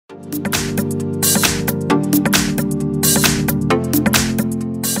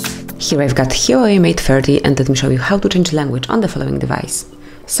Here I've got HUAWEI Mate 30 and let me show you how to change language on the following device.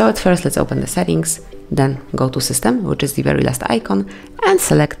 So at first let's open the settings, then go to System, which is the very last icon, and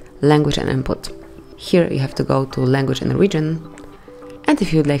select Language and Input. Here you have to go to Language and Region, and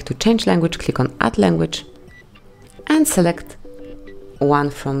if you'd like to change language, click on Add Language and select one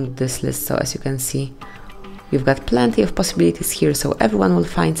from this list. So as you can see, you've got plenty of possibilities here, so everyone will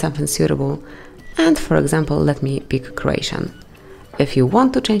find something suitable. And for example, let me pick Croatian. If you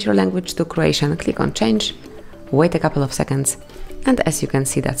want to change your language to Croatian, click on Change, wait a couple of seconds, and as you can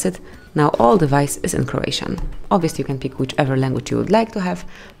see, that's it. Now all device is in Croatian. Obviously you can pick whichever language you would like to have,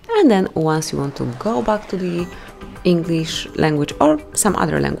 and then once you want to go back to the English language or some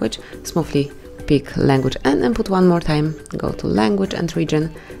other language, smoothly pick language and input one more time, go to Language and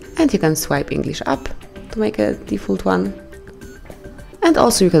Region, and you can swipe English up to make a default one. And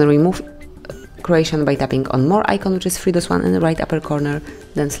also you can remove Croatian by tapping on more icon, which is 3-1 in the right upper corner,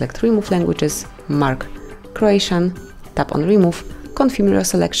 then select Remove Languages, mark Croatian, tap on Remove, confirm your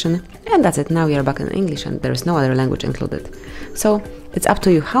selection, and that's it. Now you are back in English and there is no other language included. So it's up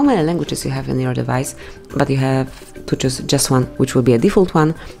to you how many languages you have in your device, but you have to choose just one, which will be a default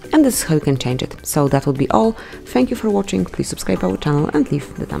one, and this is how you can change it. So that would be all. Thank you for watching, please subscribe our channel and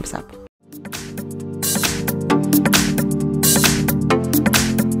leave the thumbs up.